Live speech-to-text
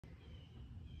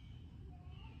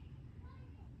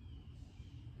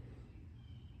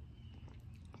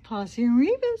Fozzie and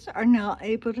Revis are now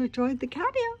able to join the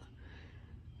Catio.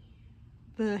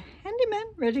 The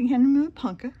Handyman of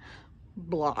Ponca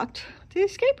blocked the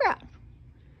escape route.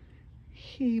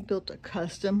 He built a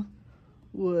custom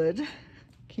wood.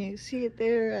 Can you see it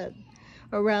there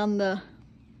around the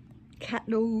cat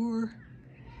door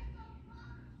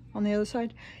on the other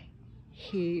side?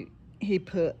 He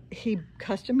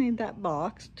custom made that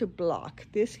box to block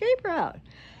the escape route.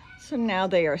 So now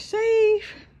they are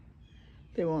safe.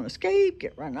 They won't escape,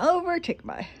 get run over, taken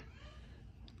by,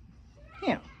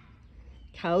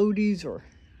 coyotes or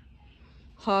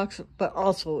hawks. But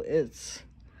also it's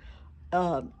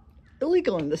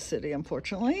illegal in the city,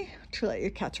 unfortunately, to let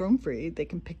your cats roam free. They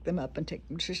can pick them up and take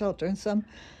them to shelter, and some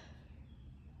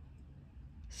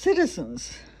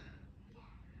citizens,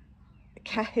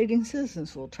 cat-hating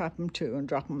citizens, will trap them too and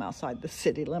drop them outside the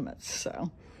city limits.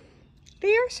 So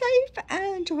they are safe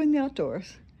and enjoying the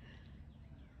outdoors.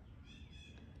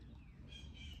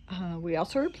 We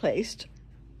also replaced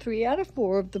 3 out of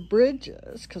 4 of the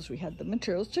bridges, because we had the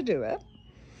materials to do it,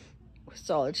 with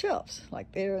solid shelves,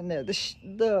 like there and there.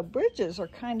 The bridges are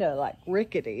kind of like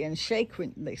rickety and shake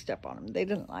when they step on them. They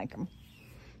didn't like them.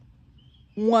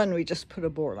 One, we just put a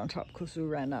board on top because we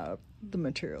ran out of the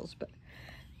materials, but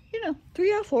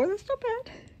 3 out of 4, that's not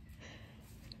bad.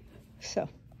 So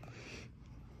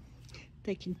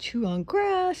they can chew on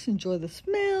grass, enjoy the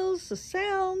smells, the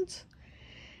sounds.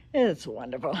 It's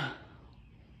wonderful.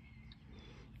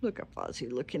 Look at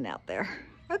Fozzie looking out there.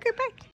 Okay, bye.